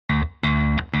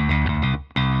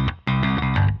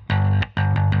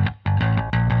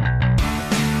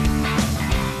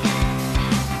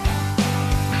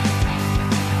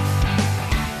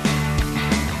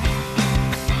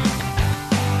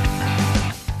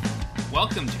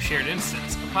Welcome to Shared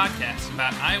Instance, a podcast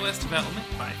about iOS development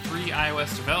by 3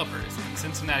 iOS developers in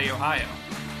Cincinnati, Ohio.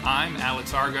 I'm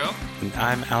Alex Argo. And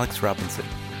I'm Alex Robinson.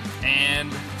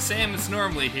 And Sam is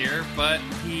normally here, but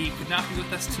he could not be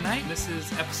with us tonight. This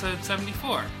is episode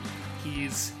 74.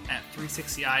 He's at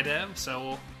 360 iDev,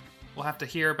 so we'll have to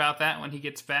hear about that when he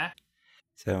gets back.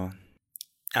 So,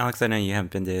 Alex, I know you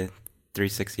haven't been to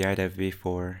 360 iDev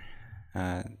before.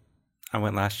 I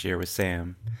went last year with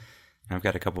Sam. I've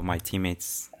got a couple of my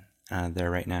teammates there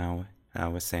right now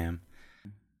with Sam.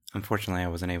 Unfortunately, I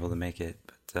wasn't able to make it,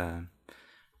 but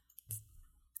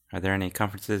are there any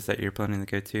conferences that you're planning to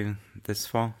go to this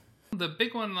fall? The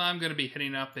big one I'm going to be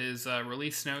hitting up is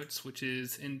Release Notes, which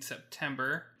is in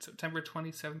September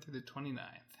 27th through the 29th.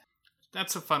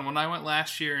 That's a fun one. I went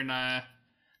last year, and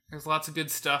there's lots of good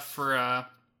stuff for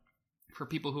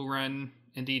people who run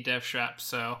indie dev shops,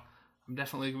 so I'm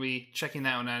definitely going to be checking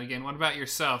that one out again. What about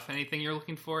yourself? Anything you're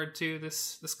looking forward to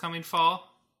this coming fall?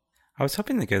 I was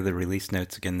hoping to go to the Release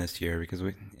Notes again this year because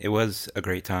it was a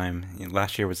great time.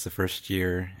 Last year was the first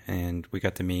year, and we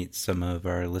got to meet some of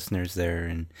our listeners there,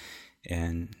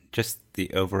 and just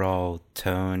the overall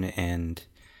tone and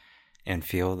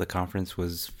feel of the conference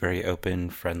was very open,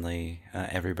 friendly.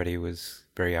 Everybody was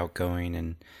very outgoing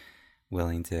and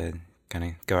willing to kind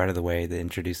of go out of the way to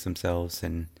introduce themselves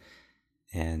and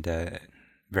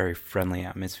very friendly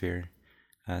atmosphere.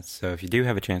 So if you do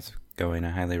have a chance of going,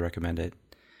 I highly recommend it.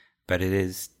 But it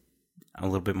is a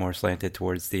little bit more slanted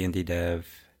towards the indie dev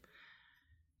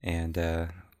and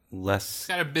less... It's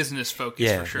got a business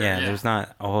focus for sure. Yeah, there's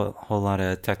not a whole lot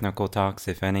of technical talks,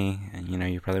 if any. And,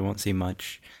 you probably won't see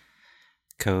much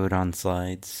code on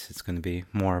slides. It's going to be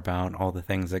more about all the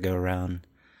things that go around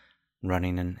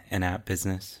running an app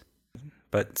business.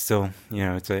 But still,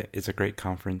 it's a great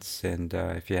conference, and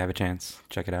if you have a chance,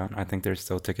 check it out. I think there's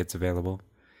still tickets available.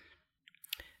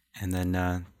 And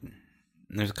then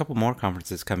there's a couple more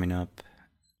conferences coming up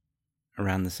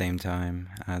around the same time.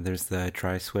 There's the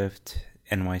Try Swift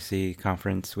NYC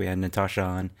conference. We had Natasha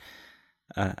on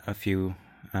a few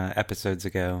episodes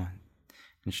ago,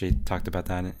 and she talked about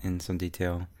that in some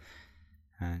detail.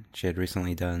 She had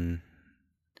recently done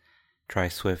Try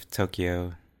Swift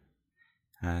Tokyo.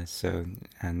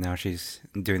 And now she's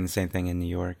doing the same thing in New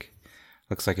York.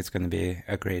 Looks like it's going to be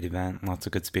a great event. Lots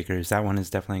of good speakers. That one is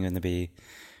definitely going to be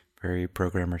very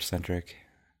programmer-centric.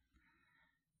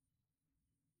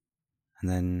 And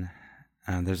then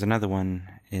there's another one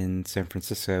in San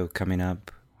Francisco coming up,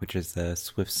 which is the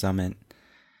Swift Summit.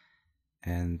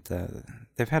 And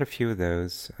they've had a few of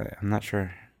those. I'm not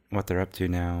sure what they're up to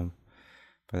now,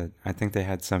 but I think they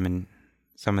had some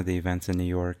of the events in New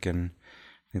York, and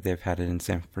I think they've had it in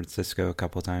San Francisco a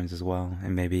couple times as well,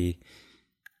 and maybe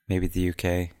the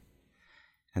UK.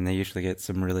 And they usually get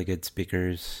some really good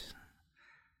speakers,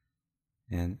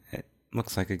 and it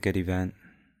looks like a good event.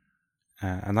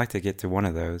 I'd like to get to one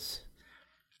of those.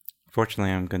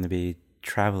 Fortunately, I'm going to be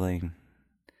traveling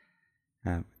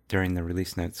during the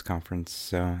Release Notes conference,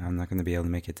 so I'm not going to be able to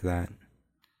make it to that.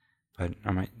 But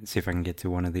I might see if I can get to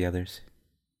one of the others.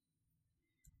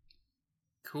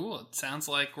 Cool. It sounds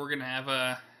like we're going to have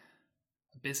a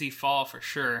busy fall for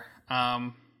sure.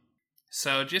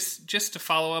 So just to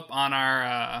follow up on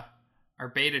our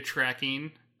beta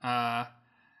tracking,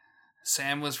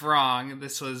 Sam was wrong.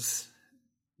 This was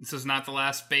not the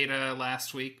last beta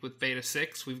last week with Beta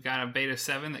 6. We've got a Beta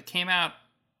 7 that came out,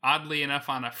 oddly enough,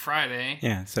 on a Friday.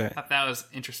 Yeah, so I thought that was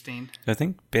interesting. I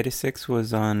think Beta 6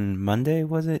 was on Monday,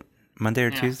 was it? Monday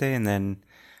or Tuesday, and then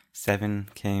 7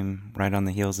 came right on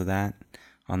the heels of that.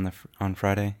 On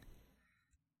Friday.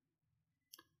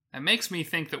 That makes me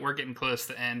think that we're getting close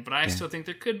to the end, but I still think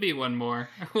there could be one more.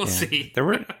 We'll see. There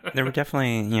were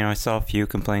definitely, I saw a few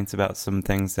complaints about some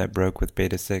things that broke with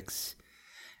Beta 6,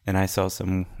 and I saw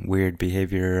some weird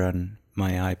behavior on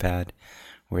my iPad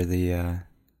where the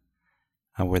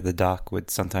dock would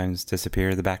sometimes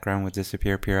disappear, the background would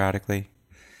disappear periodically,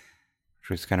 which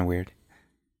was kind of weird.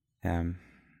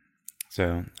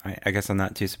 So I guess I'm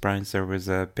not too surprised there was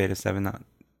a Beta 7 not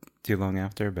too long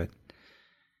after, but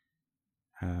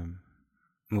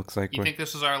looks like you think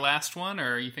this was our last one,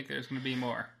 or you think there's going to be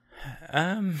more?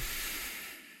 I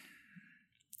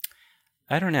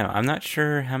don't know. I'm not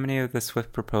sure how many of the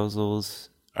Swift proposals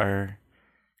are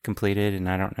completed, and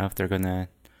I don't know if they're going to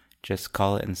just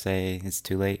call it and say it's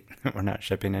too late. We're not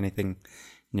shipping anything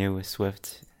new with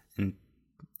Swift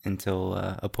until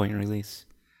a point release.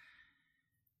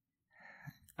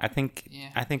 I think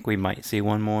we might see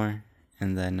one more,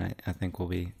 and then I think we'll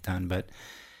be done. But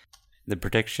the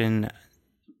prediction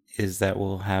is that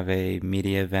we'll have a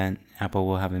media event. Apple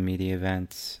will have a media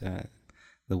event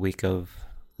the week of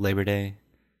Labor Day,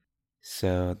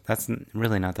 So that's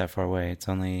really not that far away. It's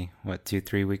only,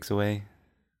 2-3 weeks away?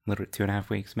 A little 2.5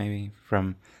 weeks maybe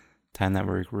from time that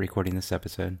we're recording this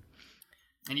episode.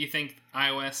 And you think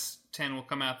iOS 10 will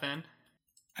come out then?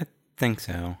 I think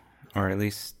so, or at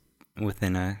least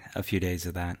within a few days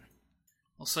of that.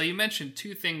 Well, so you mentioned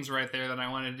two things right there that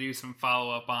I wanted to do some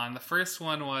follow-up on. The first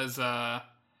one was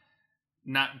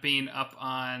not being up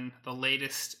on the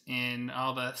latest in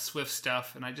all the Swift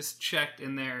stuff, and I just checked,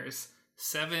 and there's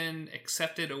 7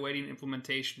 accepted awaiting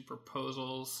implementation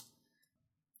proposals.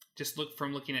 Just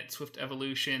looking at Swift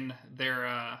Evolution,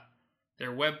 their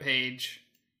webpage.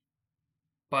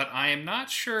 But I am not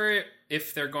sure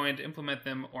if they're going to implement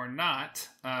them or not,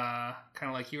 kind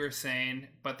of like you were saying.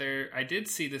 But I did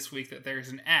see this week that there's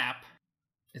an app.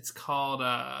 It's called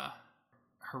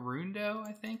Harundo,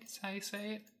 I think is how you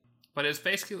say it. But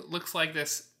it looks like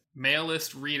this mail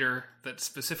list reader that's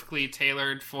specifically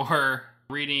tailored for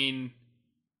reading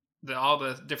all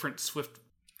the different Swift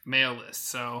mail lists.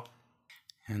 So,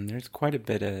 and there's quite a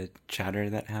bit of chatter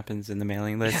that happens in the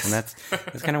mailing list, yes. And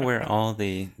that's kind of where all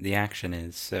the action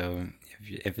is. So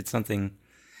if it's something,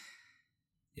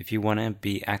 if you want to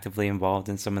be actively involved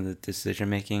in some of the decision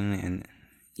making, and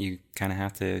you kind of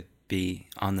have to be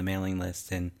on the mailing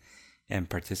list and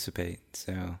participate.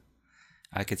 So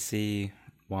I could see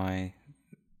why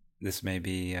this may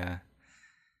be a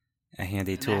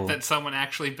handy tool that someone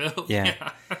actually built.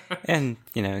 Yeah. And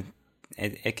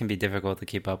it can be difficult to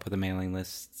keep up with the mailing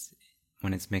lists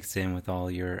when it's mixed in with all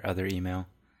your other email.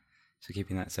 So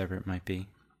keeping that separate might be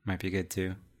good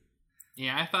too.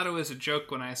 Yeah, I thought it was a joke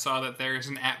when I saw that there's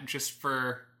an app just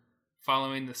for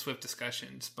following the Swift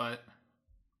discussions, but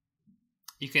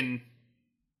you can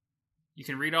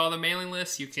read all the mailing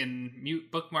lists, you can mute,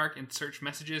 bookmark, and search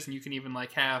messages, and you can even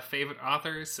have favorite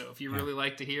authors. So if you really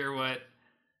like to hear what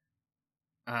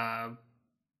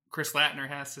Chris Latner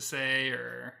has to say,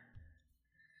 or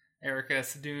Erica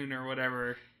Sadoun, or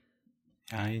whatever.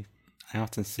 I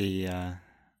often see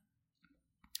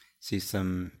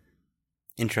some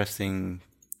interesting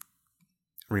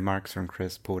remarks from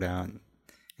Chris pulled out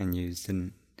and used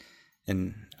in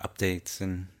updates,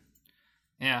 and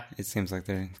yeah, it seems like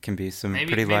there can be some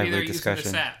pretty lively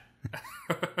discussion.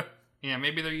 Yeah,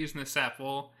 maybe they're using this app.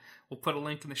 We'll put a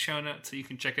link in the show notes so you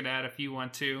can check it out if you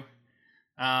want to.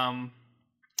 The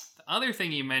other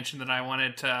thing you mentioned that I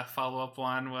wanted to follow up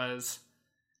on was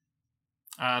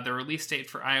the release date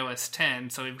for iOS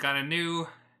 10. So we've got a new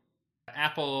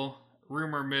Apple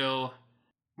rumor mill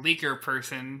leaker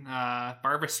person,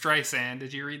 Barbara Streisand.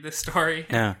 Did you read this story?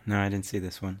 No, I didn't see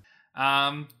this one.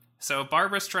 So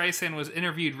Barbara Streisand was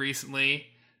interviewed recently,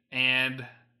 and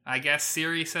I guess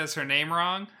Siri says her name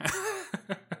wrong.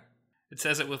 It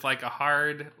says it with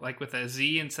with a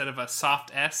Z instead of a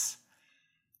soft S.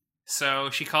 So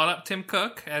she called up Tim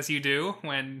Cook, as you do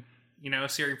when,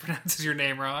 Siri pronounces your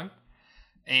name wrong.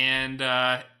 And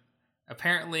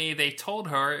apparently they told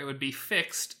her it would be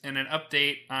fixed in an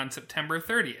update on September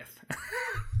 30th.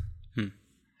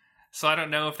 So I don't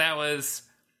know if that was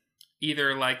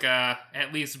either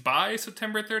at least by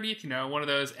September 30th, one of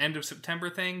those end of September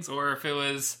things, or if it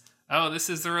was, this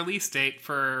is the release date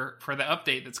for the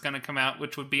update that's going to come out,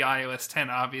 which would be iOS 10,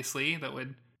 obviously, that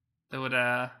would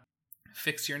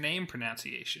fix your name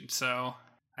pronunciation. So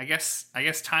I guess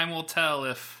time will tell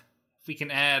if we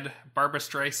can add Barbara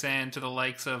Streisand to the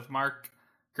likes of Mark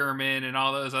Gurman and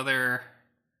all those other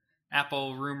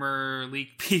Apple rumor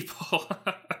leak people.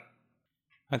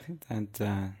 I think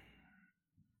that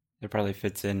probably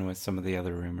fits in with some of the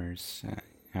other rumors.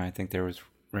 I think there was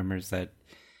rumors that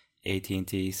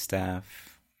AT&T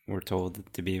staff were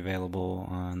told to be available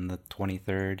on the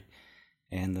 23rd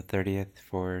and the 30th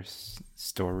for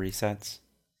store resets.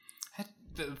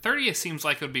 The 30th seems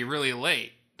like it would be really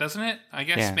late, doesn't it? I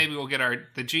guess maybe we'll get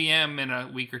the GM in a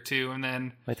week or two, and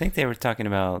then... I think they were talking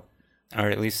about, or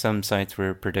at least some sites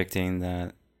were predicting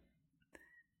that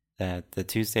the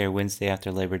Tuesday or Wednesday after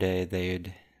Labor Day,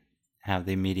 they'd have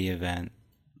the media event.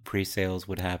 Pre-sales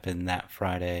would happen that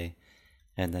Friday,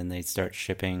 and then they'd start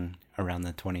shipping around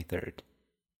the 23rd.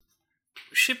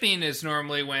 Shipping is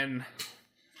normally when...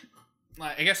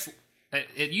 I guess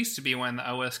it used to be when the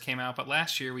OS came out, but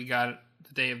last year we got it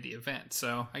the day of the event.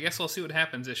 So I guess we'll see what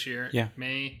happens this year. Yeah. It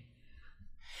may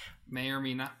or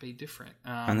may not be different.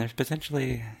 And there's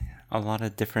potentially a lot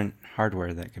of different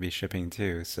hardware that could be shipping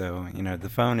too. So, the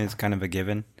phone is kind of a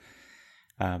given.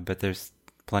 But there's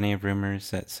plenty of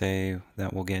rumors that say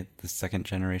that we'll get the second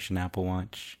generation Apple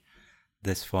Watch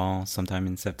this fall, sometime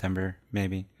in September,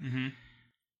 maybe.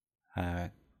 Mm-hmm.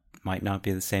 Might not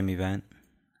be the same event.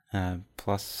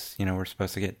 Plus, we're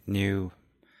supposed to get new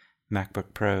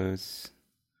MacBook Pros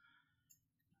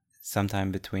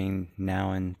sometime between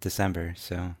now and December.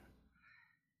 So,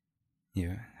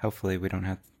 hopefully we don't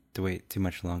have to wait too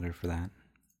much longer for that.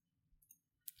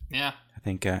 Yeah. I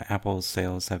think Apple's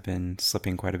sales have been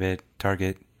slipping quite a bit.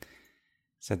 Target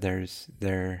said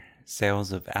their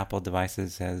sales of Apple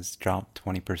devices has dropped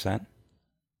 20%.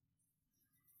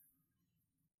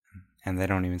 And they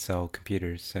don't even sell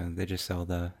computers, so they just sell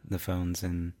the phones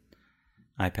and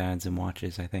iPads and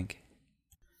watches, I think.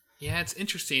 Yeah, it's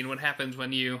interesting what happens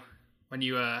when you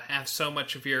have so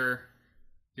much of your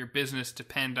business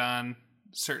depend on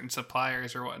certain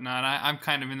suppliers or whatnot. I'm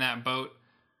kind of in that boat.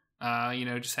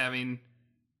 Just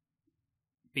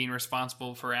being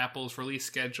responsible for Apple's release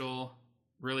schedule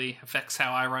really affects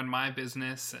how I run my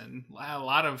business, and a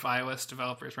lot of iOS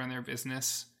developers run their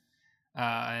business,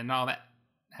 and all that.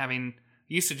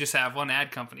 Used to just have one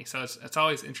ad company, so it's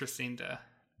always interesting to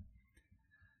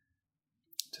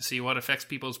see what affects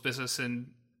people's business, and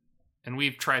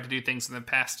we've tried to do things in the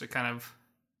past to kind of,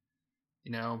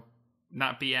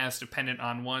 not be as dependent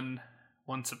on one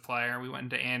supplier. We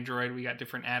went into Android. We got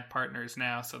different ad partners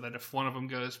now, so that if one of them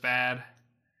goes bad,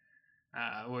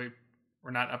 we're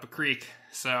not up a creek.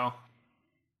 So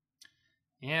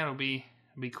yeah, it'll be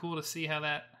cool to see how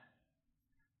that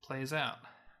plays out.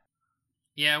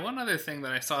 Yeah, one other thing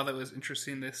that I saw that was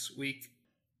interesting this week: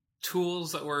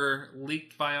 tools that were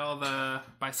leaked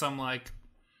by some like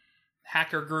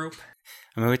hacker group.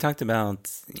 I mean, we talked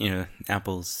about,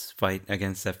 Apple's fight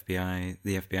against the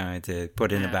FBI to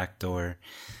put in a backdoor.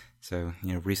 So,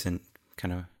 recent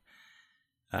kind of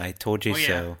I told you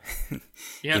so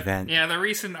event. Yeah,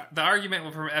 the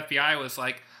argument from FBI was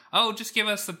like, oh, just give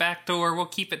us the backdoor, we'll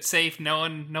keep it safe, no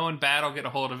one bad will get a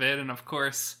hold of it. And of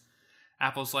course,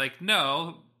 Apple's like,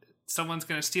 no, someone's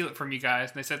going to steal it from you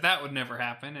guys. And they said that would never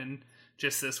happen. And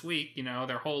just this week,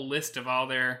 their whole list of all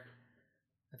their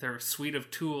suite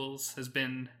of tools has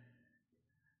been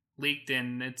leaked,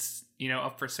 and it's,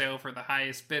 up for sale for the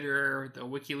highest bidder. The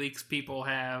WikiLeaks people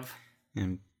have.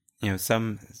 And,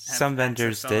 some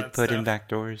vendors did put in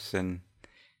backdoors, and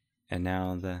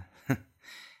now the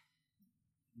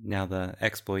now the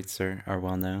exploits are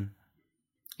well known.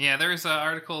 Yeah, there's an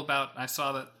article I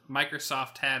saw that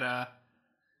Microsoft had a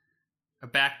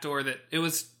backdoor that it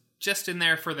was just in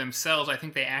there for themselves. I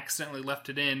think they accidentally left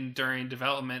it in during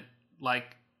development,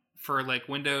 for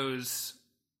Windows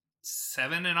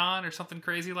 7 and on or something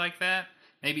crazy like that.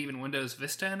 Maybe even Windows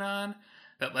Vista and on,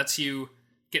 that lets you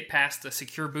get past the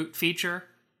secure boot feature.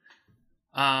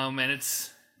 And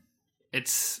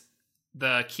it's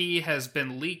the key has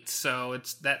been leaked, so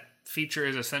that feature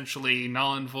is essentially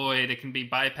null and void. It can be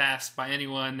bypassed by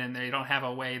anyone, and they don't have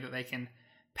a way that they can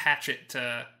patch it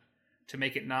to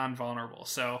make it non-vulnerable.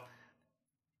 So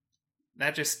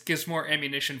that just gives more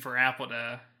ammunition for Apple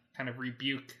to kind of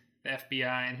rebuke the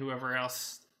FBI and whoever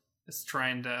else is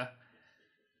trying to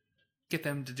get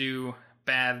them to do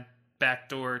bad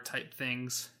backdoor type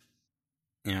things.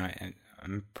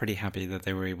 I'm pretty happy that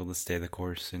they were able to stay the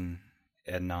course and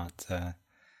not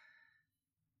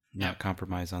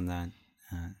compromise on that.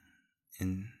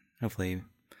 And hopefully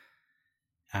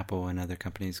Apple and other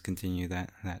companies continue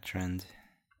that trend.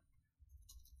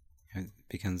 It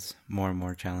becomes more and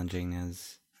more challenging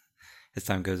as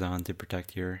time goes on to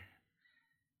protect your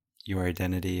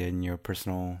identity and your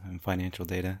personal and financial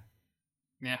data.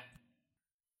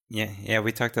 Yeah.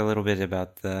 We talked a little bit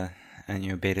about the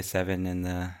Beta 7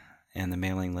 and the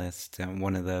mailing list.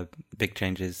 One of the big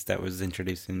changes that was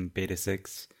introduced in Beta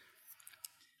 6,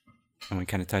 and we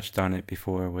kind of touched on it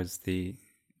before, was the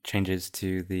changes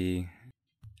to the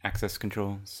access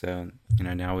control. So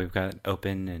now we've got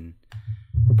open and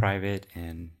private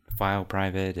and file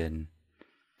private and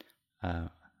a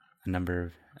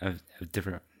number of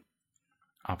different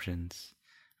options.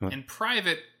 And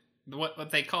private,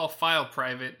 what they call file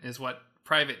private, is what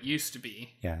private used to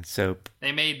be. Yeah, so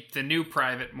they made the new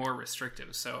private more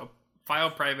restrictive. So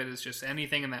file private is just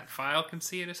anything in that file can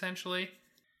see it, essentially.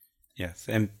 Yes,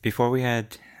 and before we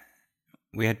had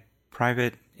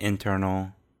private,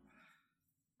 internal,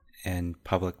 and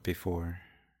public before.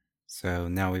 So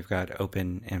now we've got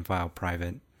open and file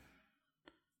private.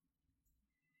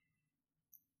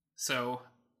 So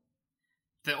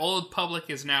the old public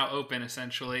is now open,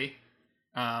 essentially.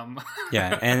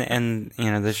 Yeah, and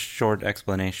this short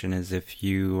explanation is if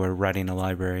you are writing a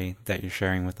library that you're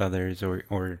sharing with others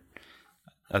or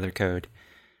other code,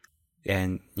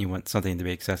 and you want something to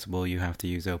be accessible, you have to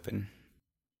use open.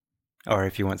 Or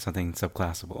if you want something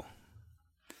subclassable,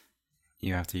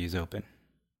 you have to use open.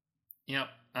 Yep.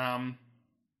 I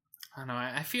don't know.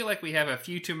 I feel like we have a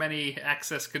few too many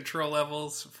access control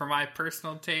levels for my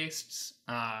personal tastes.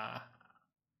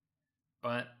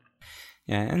 But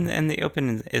Yeah, and the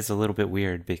open is a little bit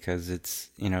weird because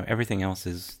it's, everything else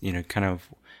is, kind of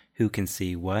who can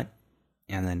see what,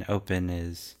 and then open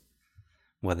is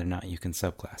whether or not you can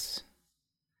subclass.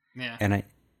 Yeah. And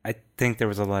I think there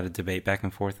was a lot of debate back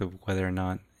and forth of whether or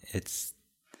not it's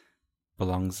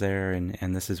belongs there,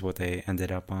 and this is what they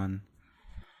ended up on.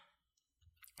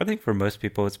 I think for most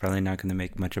people, it's probably not going to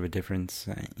make much of a difference.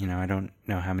 I don't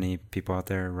know how many people out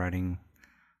there are writing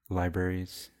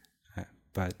libraries,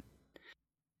 but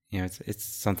it's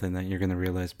something that you're going to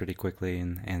realize pretty quickly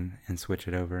and switch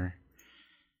it over.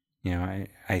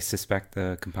 I suspect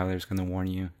the compiler is going to warn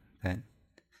you that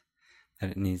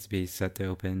it needs to be set to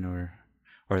open, or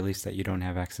at least that you don't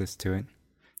have access to it,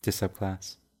 to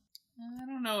subclass. I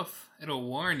don't know if it'll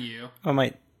warn you. Well,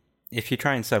 if you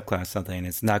try and subclass something,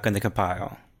 it's not going to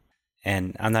compile.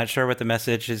 And I'm not sure what the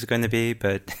message is going to be,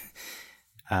 but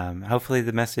hopefully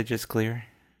the message is clear.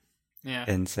 Yeah.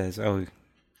 And says, oh,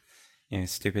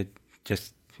 stupid,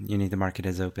 just you need to mark it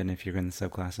as open if you're going to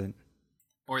subclass it.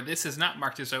 Or this is not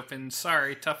marked as open.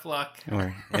 Sorry, tough luck.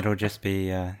 Or it'll just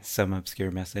be some obscure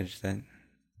message that,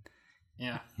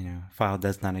 file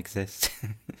does not exist.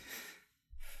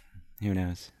 Who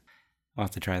knows? We'll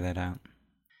have to try that out.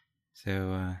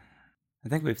 So I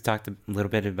think we've talked a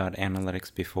little bit about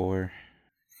analytics before,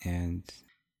 and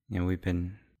we've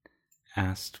been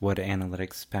asked what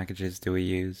analytics packages do we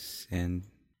use, and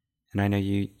I know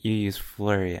you use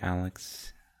Flurry,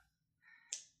 Alex.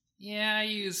 Yeah, I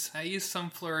use some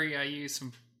Flurry. I use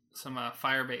some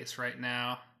Firebase right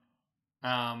now,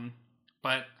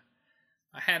 but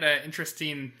I had an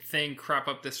interesting thing crop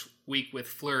up this week with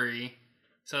Flurry.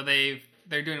 So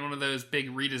they're doing one of those big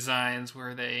redesigns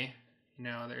where they,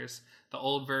 there's the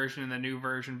old version and the new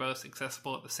version both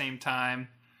accessible at the same time,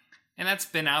 and that's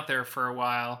been out there for a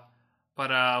while.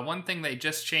 But one thing they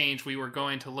just changed, we were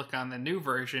going to look on the new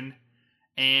version,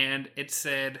 and it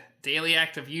said daily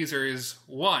active users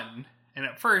 1. And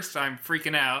at first I'm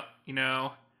freaking out,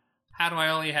 how do I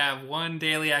only have one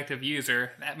daily active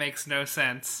user? That makes no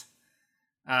sense.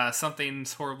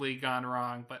 Something's horribly gone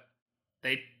wrong, but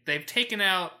they've taken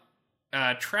out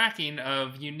tracking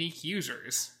of unique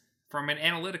users from an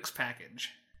analytics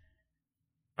package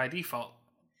by default.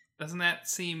 Doesn't that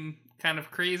seem kind of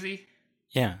crazy?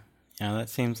 Yeah, that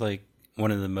seems like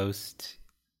one of the most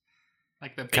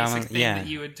like the basic thing that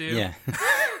you would do. Yeah.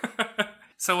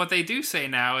 So what they do say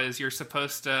now is you're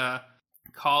supposed to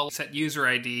call set user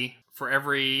ID for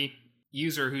every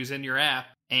user who's in your app,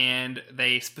 and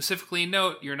they specifically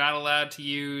note you're not allowed to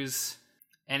use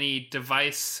any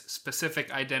device-specific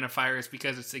identifiers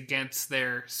because it's against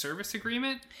their service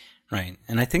agreement. Right,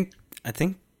 and I think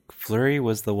Flurry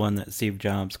was the one that Steve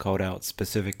Jobs called out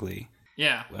specifically.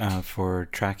 Yeah, for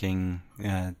tracking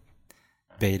internal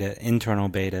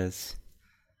betas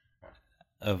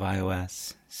of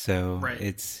iOS. So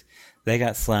right. they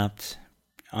got slapped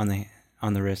on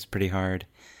the wrist pretty hard,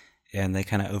 and they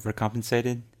kind of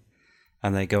overcompensated,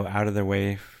 and they go out of their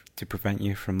way to prevent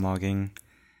you from logging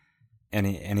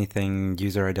anything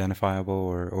user identifiable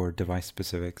or device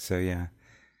specific. So yeah.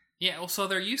 Yeah, well, so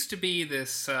there used to be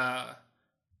this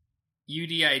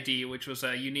UDID, which was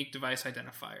a unique device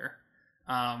identifier.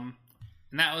 And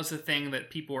that was the thing that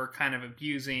people were kind of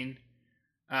abusing.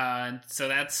 So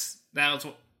that was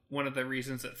one of the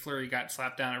reasons that Flurry got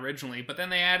slapped down originally. But then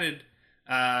they added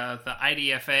the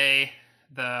IDFA,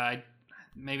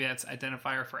 maybe that's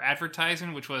identifier for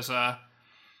advertising, which was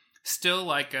still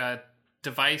like a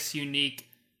device unique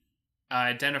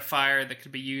identifier that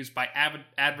could be used by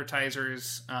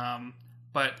advertisers,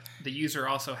 but the user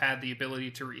also had the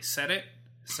ability to reset it,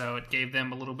 so it gave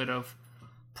them a little bit of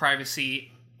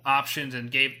privacy options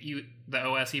and gave you the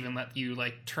OS even let you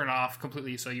like turn off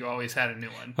completely so you always had a new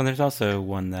one. Well, there's also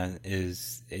one that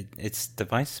is it's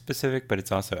device specific, but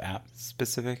it's also app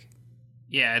specific.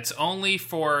 Yeah,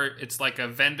 it's like a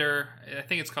vendor. I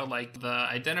think it's called like the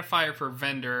identifier for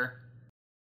vendor.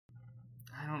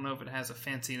 I don't know if it has a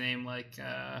fancy name like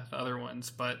the other ones,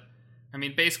 but I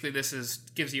mean, basically this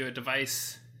gives you a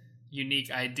device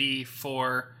unique ID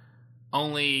for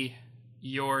only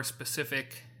your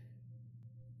specific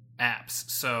apps.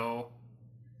 So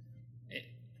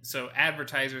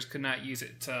advertisers could not use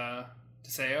it to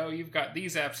say, oh, you've got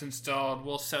these apps installed,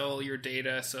 we'll sell your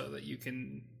data so that you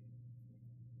can,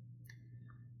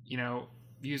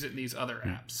 use it in these other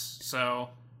apps. So,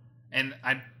 and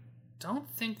I don't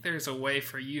think there's a way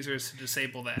for users to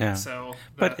disable that. Yeah. So,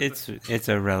 but it's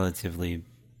a relatively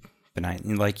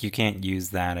benign. Like, you can't use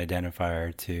that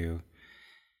identifier to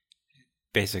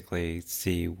basically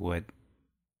see what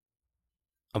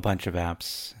a bunch of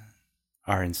apps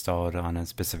are installed on a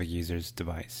specific user's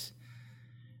device,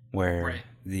 where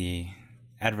the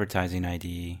advertising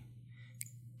ID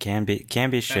can be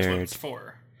That's shared. what it's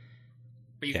for.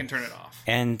 But you can turn it off.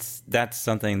 And that's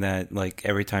something that, like,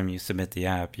 every time you submit the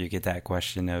app, you get that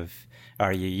question of,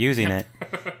 are you using it?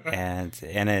 and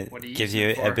it gives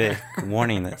you a big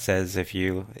warning that says if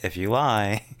you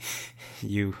lie,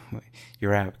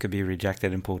 your app could be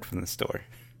rejected and pulled from the store.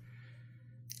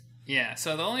 Yeah,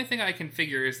 so the only thing I can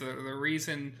figure is the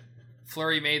reason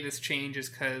Flurry made this change is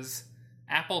because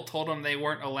Apple told them they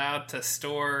weren't allowed to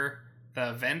store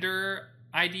the vendor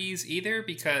IDs either,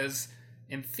 because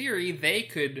in theory they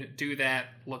could do that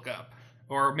lookup.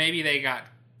 Or maybe they got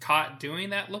caught doing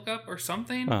that lookup or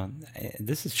something. Well,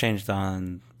 this has changed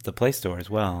on the Play Store as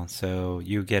well, so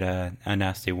you get a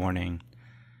nasty warning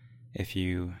if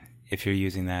you're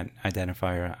using that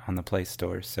identifier on the Play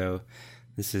Store. So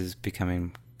this is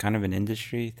becoming kind of an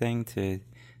industry thing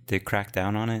to crack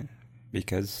down on it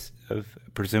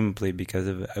presumably because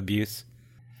of abuse.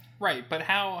 Right, but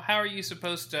how are you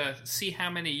supposed to see how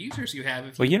many users you have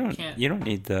if you can't? You don't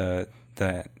need the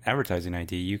advertising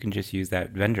ID. You can just use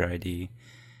that vendor ID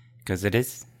because it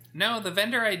is. No, the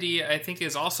vendor ID I think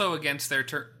is also against their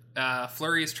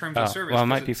Flurry's terms of service. Well, it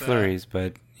might be Flurry's,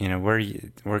 but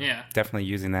we're definitely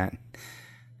using that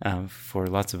for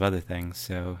lots of other things.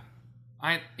 So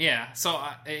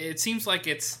it seems like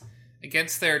it's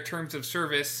against their terms of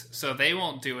service, so they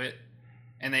won't do it,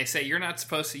 and they say you're not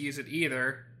supposed to use it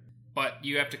either, but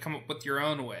you have to come up with your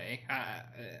own way.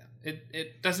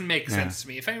 It doesn't make sense to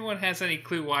me. If anyone has any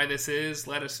clue why this is,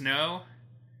 let us know.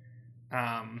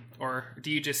 Or do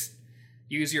you just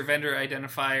use your vendor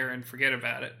identifier and forget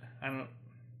about it? I don't.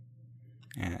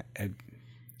 Yeah,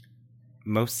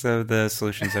 most of the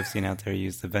solutions I've seen out there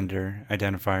use the vendor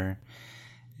identifier.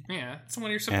 Yeah, it's the one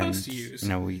you're supposed to use.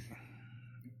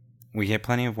 We get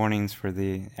plenty of warnings for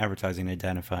the advertising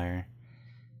identifier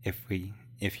if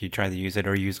you try to use it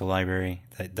or use a library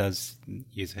that does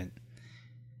use it.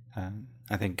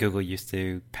 I think Google used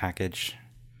to package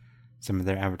some of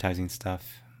their advertising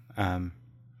stuff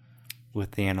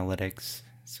with the analytics,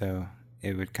 so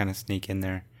it would kind of sneak in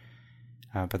there.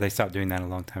 But they stopped doing that a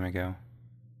long time ago.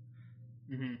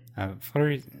 Mm-hmm.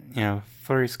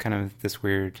 Flurry's kind of this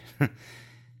weird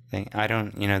thing. I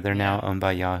don't, they're now owned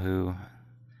by Yahoo.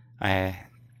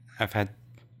 I've had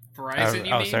Verizon.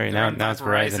 Now it's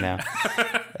Verizon now.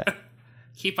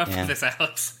 Keep up with this,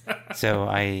 Alex. So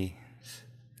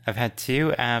I've had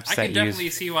two apps. I can definitely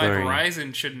see why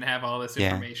Verizon shouldn't have all this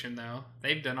information, though.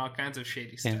 They've done all kinds of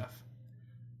shady stuff.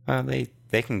 Well,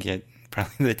 they can get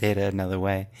probably the data another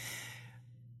way,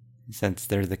 since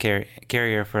they're the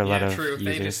carrier for a lot of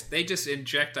users. They just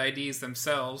inject IDs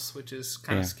themselves, which is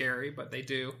kind of scary, but they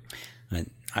do.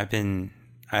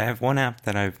 I have one app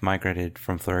that I've migrated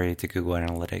from Flurry to Google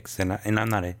Analytics, and I'm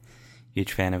not a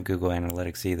huge fan of Google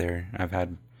Analytics either. I've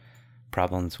had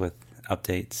problems with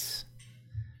updates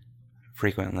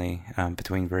frequently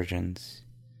between versions,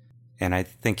 and I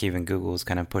think even Google is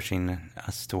kind of pushing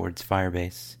us towards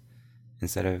Firebase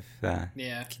instead of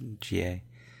GA.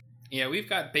 Yeah, we've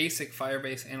got basic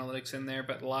Firebase analytics in there,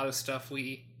 but a lot of stuff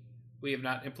we have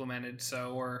not implemented,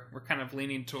 so we're kind of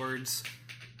leaning towards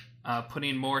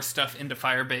putting more stuff into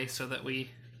Firebase so that we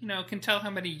can tell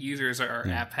how many users our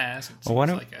app has. Well,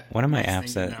 one of my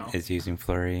apps that is using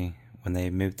Flurry, when they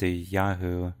moved to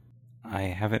Yahoo, I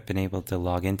haven't been able to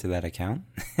log into that account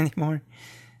anymore.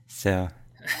 So,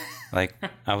 I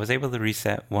was able to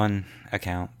reset one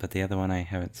account, but the other one I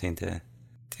haven't seen to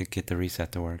get the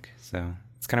reset to work. So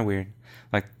it's kind of weird.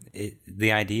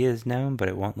 The ID is known, but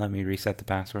it won't let me reset the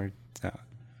password. So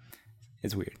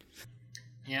it's weird.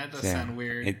 Yeah, it does sound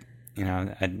weird.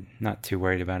 I'm not too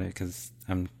worried about it because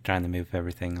I'm trying to move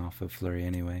everything off of Flurry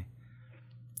anyway.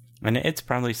 And it's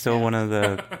probably still one of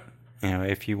the,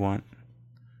 if you want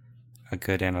a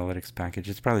good analytics package,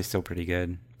 it's probably still pretty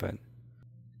good, but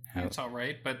it's all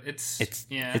right. But it's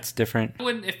different. I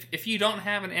wouldn't, if you don't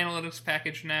have an analytics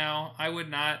package now, I would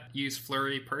not use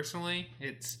Flurry personally.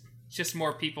 It's just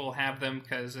more people have them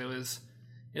because it was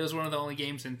one of the only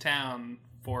games in town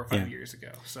 4 or 5 years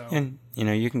ago. So, and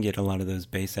you can get a lot of those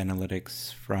base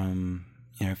analytics from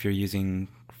if you're using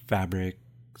Fabric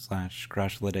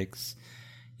 /Crashlytics,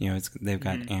 they've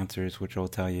got answers which will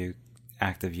tell you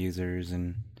active users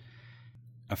and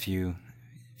a few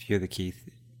of the key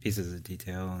pieces of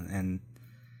detail, and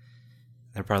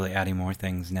they're probably adding more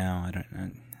things now.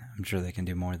 I'm sure they can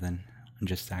do more than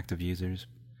just active users.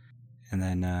 And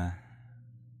then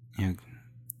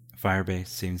Firebase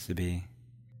seems to be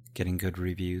getting good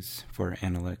reviews for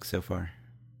analytics so far.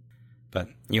 But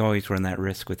you always run that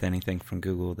risk with anything from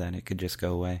Google that it could just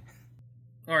go away.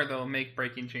 Or they'll make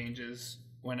breaking changes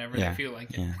whenever they feel like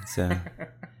it. Yeah, so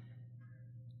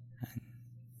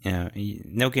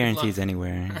No guarantees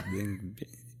anywhere. They can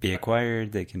be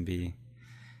acquired. They can be.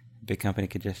 A big company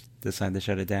could just decide to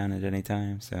shut it down at any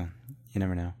time. So you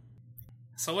never know.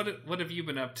 So what have you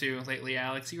been up to lately,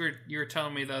 Alex? You were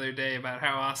telling me the other day about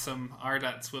how awesome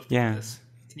r.swift is.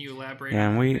 Can you elaborate? Yeah,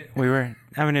 on we it? we were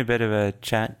having a bit of a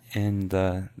chat in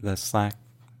the Slack,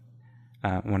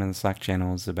 one of the Slack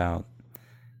channels about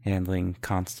handling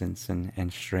constants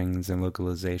and strings and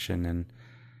localization. And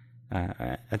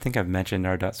I think I've mentioned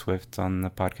r.swift on the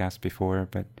podcast before,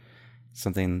 but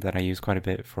something that I use quite a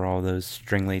bit for all those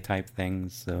stringly type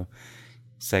things. So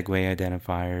segue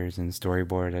identifiers and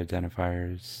storyboard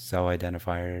identifiers, cell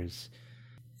identifiers,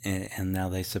 and now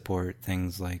they support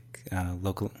things like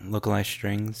localized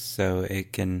strings. So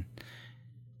it can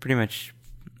pretty much,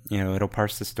 it'll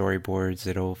parse the storyboards,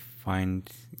 it'll find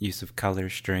use of color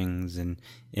strings and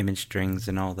image strings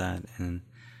and all that, and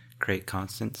create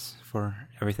constants for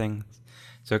everything.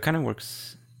 So it kind of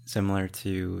works similar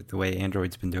to the way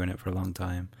Android's been doing it for a long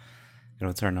time.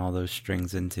 It'll turn all those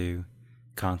strings into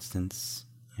constants.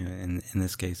 In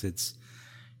this case, it's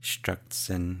structs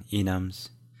and enums.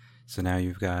 So now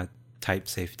you've got type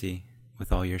safety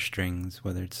with all your strings,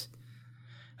 whether it's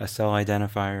a cell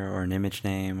identifier or an image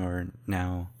name, or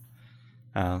now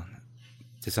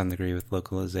to some degree with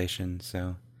localization.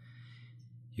 So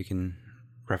you can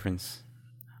reference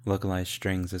localized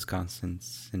strings as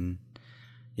constants and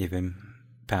even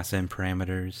pass in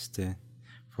parameters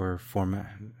for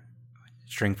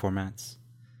string formats.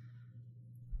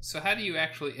 So how do you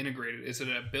actually integrate it? Is it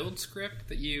a build script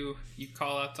that you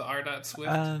call out to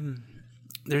r.swift?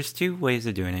 There's two ways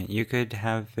of doing it. You could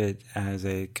have it as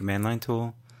a command line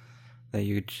tool that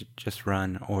you just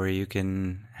run, or you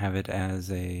can have it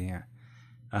as a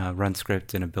run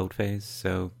script in a build phase.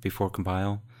 So before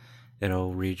compile,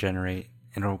 it'll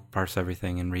parse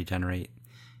everything and regenerate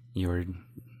your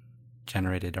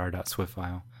generated r.swift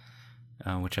file,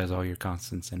 which has all your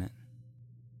constants in it.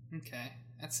 Okay.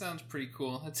 That sounds pretty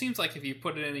cool. It seems like if you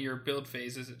put it into your build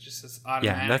phases, it just is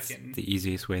automatic. Yeah, that's the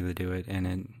easiest way to do it, and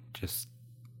it just,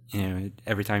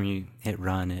 every time you hit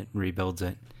run, it rebuilds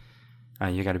it.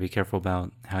 You got to be careful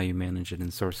about how you manage it in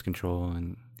source control,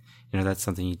 and that's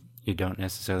something you don't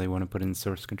necessarily want to put in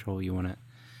source control. You want it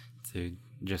to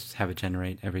just have it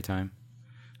generate every time.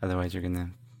 Otherwise, you're going to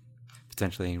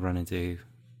potentially run into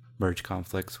merge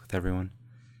conflicts with everyone.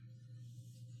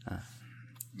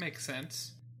 Makes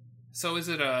sense. So is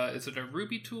it a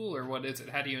Ruby tool, or what is it?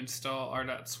 How do you install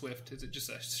r.swift? Is it just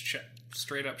a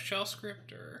straight up shell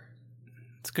script, or?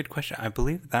 It's a good question. I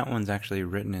believe that one's actually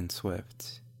written in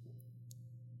Swift.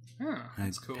 Oh,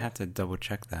 that's cool. I have to double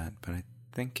check that, but I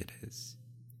think it is.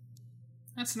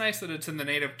 That's nice that it's in the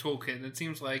native toolkit. It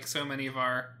seems like so many of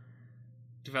our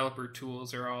developer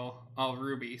tools are all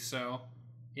Ruby, so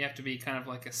you have to be kind of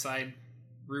like a side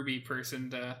Ruby person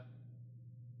to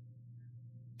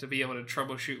be able to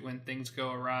troubleshoot when things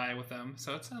go awry with them.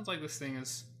 So it sounds like this thing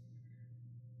is,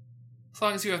 as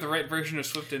long as you have the right version of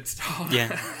Swift installed.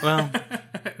 Yeah, well,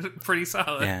 pretty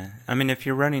solid. Yeah, I mean, if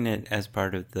you're running it as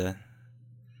part of the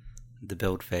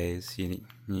build phase, you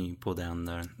pull down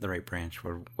the right branch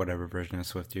for whatever version of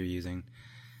Swift you're using,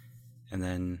 and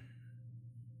then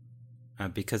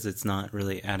because it's not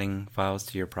really adding files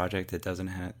to your project, it doesn't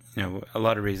have, a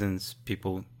lot of reasons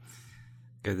people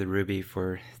go to Ruby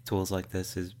for tools like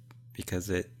this is because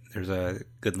there's a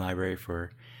good library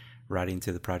for writing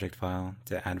to the project file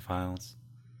to add files,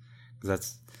 because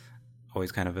that's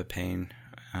always kind of a pain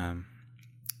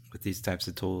with these types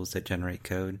of tools that generate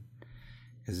code.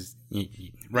 Because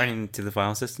writing to the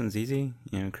file system is easy,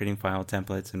 creating file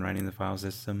templates and writing the file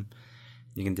system.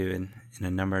 You can do it in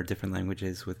a number of different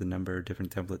languages with a number of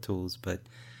different template tools, but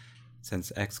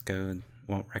since Xcode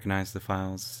won't recognize the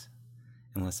files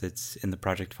unless it's in the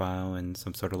project file in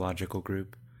some sort of logical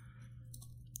group,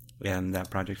 and that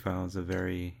project file is a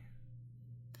very,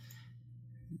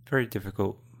 very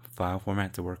difficult file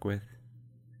format to work with.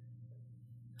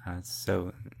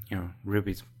 So,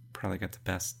 Ruby's probably got the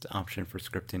best option for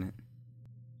scripting it.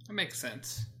 That makes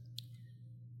sense.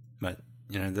 But,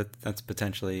 that's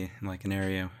potentially like an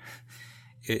area.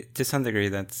 To some degree,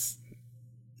 that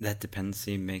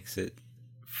dependency makes it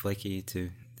flaky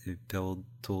to build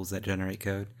tools that generate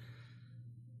code,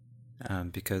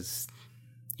 because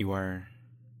you are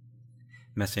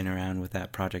messing around with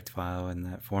that project file and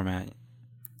that format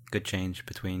could change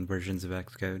between versions of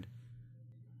Xcode.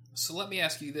 So let me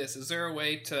ask you this. Is there a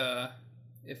way to,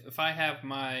 if I have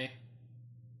my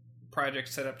project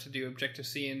set up to do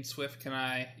Objective-C in Swift, can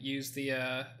I use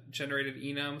the generated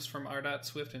enums from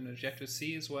r.swift in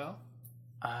Objective-C as well?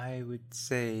 I would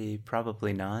say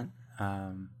probably not.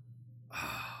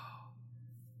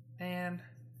 Man,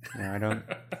 I don't.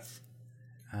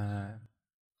 I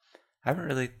haven't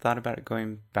really thought about it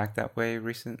going back that way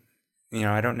recent.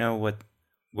 I don't know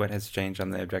what has changed on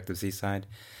the Objective-C side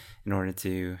in order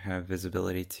to have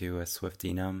visibility to a Swift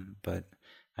enum, but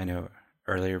I know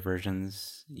earlier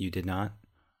versions you did not,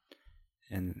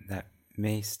 and that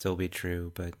may still be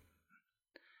true, but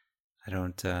I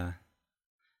don't.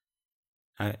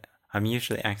 I'm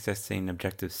usually accessing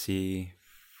Objective-C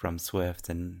from Swift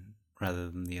and rather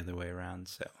than the other way around.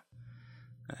 So,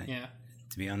 yeah.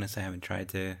 To be honest, I haven't tried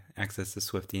to access the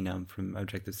Swift enum from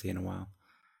Objective-C in a while.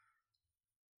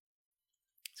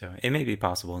 So it may be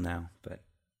possible now, but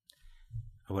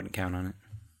I wouldn't count on it.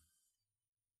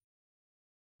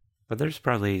 But there's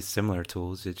probably similar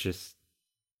tools. It's just,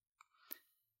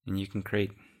 and you can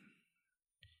create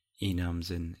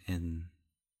enums in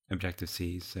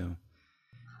Objective-C. So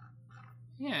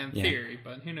yeah, in theory,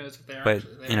 but who knows if they're but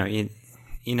actually there.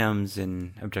 Enums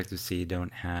in Objective-C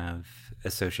don't have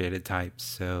associated types,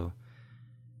 so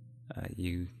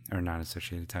you are not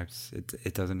associated types.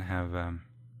 It doesn't have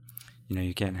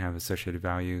you can't have associated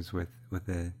values with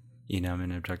the enum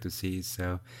in Objective-C.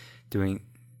 So doing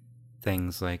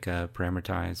things like a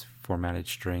parameterized formatted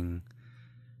string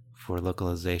for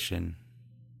localization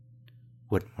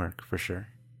wouldn't work for sure.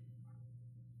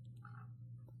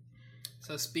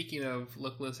 So speaking of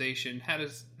localization, how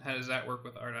does that work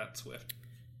with r.swift?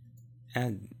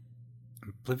 And I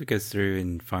believe it goes through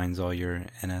and finds all your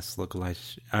NS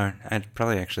localized. It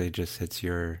probably actually just hits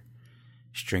your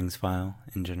strings file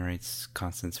and generates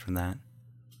constants from that.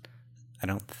 I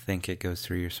don't think it goes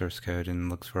through your source code and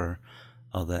looks for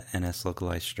all the NS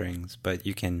localized strings, but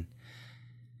you can,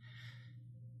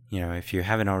 if you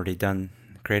haven't already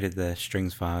created the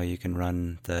strings file, you can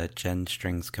run the gen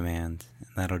strings command, and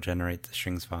that'll generate the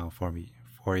strings file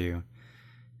for you,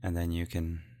 and then you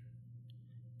can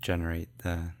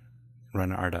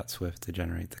run r.swift to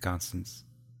generate the constants.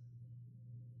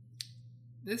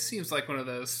 This seems like one of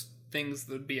those things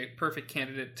that would be a perfect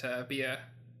candidate to be a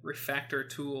refactor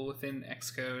tool within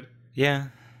Xcode. Yeah.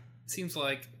 It seems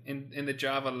like in the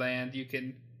Java land, you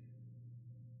can,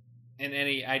 in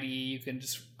any IDE, you can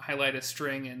just highlight a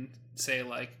string and say,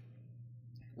 like,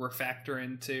 refactor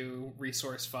into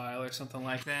resource file or something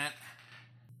like that.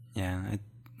 Yeah,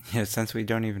 since we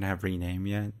don't even have rename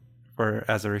yet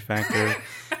as a refactor,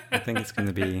 I think it's going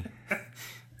to be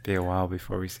a while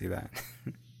before we see that.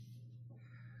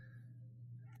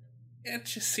 It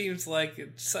just seems like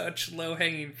it's such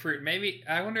low-hanging fruit. Maybe,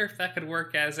 I wonder if that could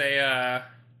work as that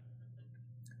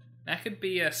could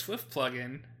be a Swift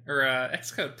plugin, or a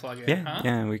Xcode plugin, huh?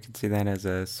 Yeah, we could see that as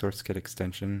a source code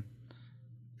extension.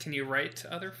 Can you write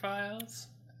to other files?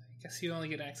 I guess you only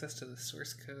get access to the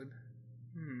source code.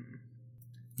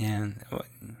 Yeah,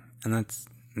 and that's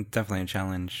definitely a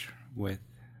challenge with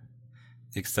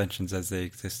extensions as they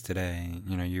exist today.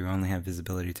 You only have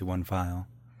visibility to one file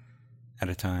at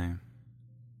a time.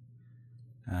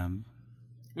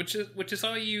 Which is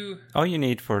all you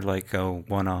need for like a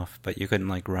one-off, but you couldn't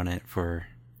like run it for.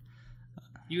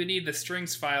 You would need the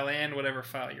strings file and whatever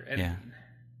file you're editing.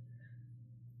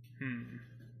 Yeah.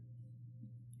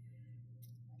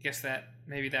 Guess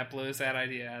maybe that blows that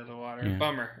idea out of the water. Yeah.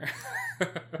 Bummer.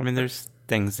 I mean, there's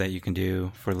things that you can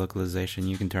do for localization.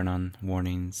 You can turn on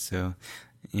warnings. So,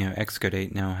 Xcode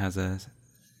 8 now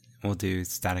will do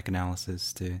static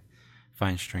analysis to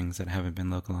find strings that haven't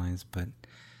been localized, but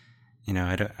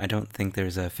I don't think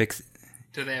there's a fix.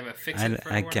 Do they have a fix for the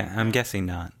warning? I'm guessing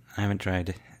not. I haven't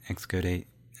tried Xcode 8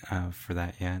 for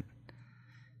that yet.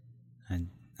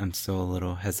 I'm still a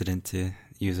little hesitant to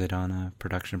use it on a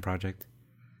production project.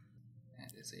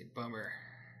 That is a bummer.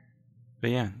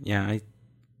 But yeah,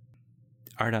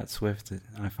 r.swift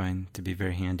I find to be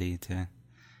very handy to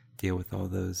deal with all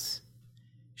those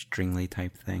stringly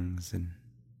type things and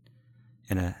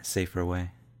in a safer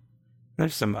way.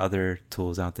 There's some other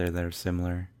tools out there that are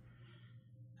similar,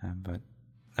 but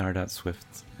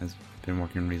r.swift has been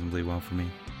working reasonably well for me.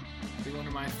 It'll be one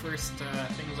of my first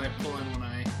things I pull in when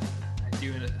I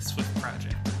do a Swift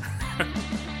project.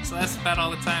 So that's about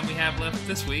all the time we have left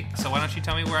this week. So why don't you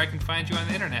tell me where I can find you on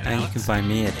the internet, Alex? You can find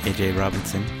me at AJ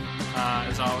Robinson.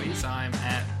 As always, I'm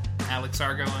at Alex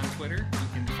Argo on Twitter. You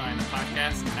can find the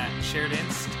podcast at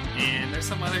SharedInst. And there's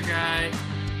some other guy.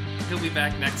 He'll be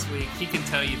back next week. He can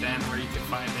tell you then where you can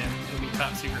find him. It'll be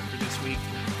top secret for this week.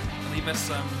 Leave us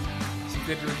some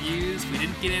good reviews. We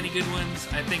didn't get any good ones,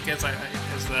 I think, as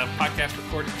the podcast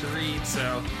recorded to read.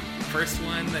 So first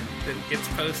one that gets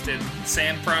posted,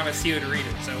 Sam promised he would read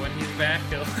it. So when he's back,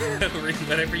 he'll read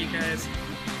whatever you guys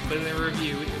put in a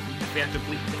review. If we have to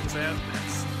bleep things out,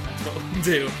 that's what we'll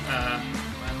do.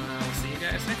 We'll see you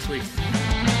guys next week.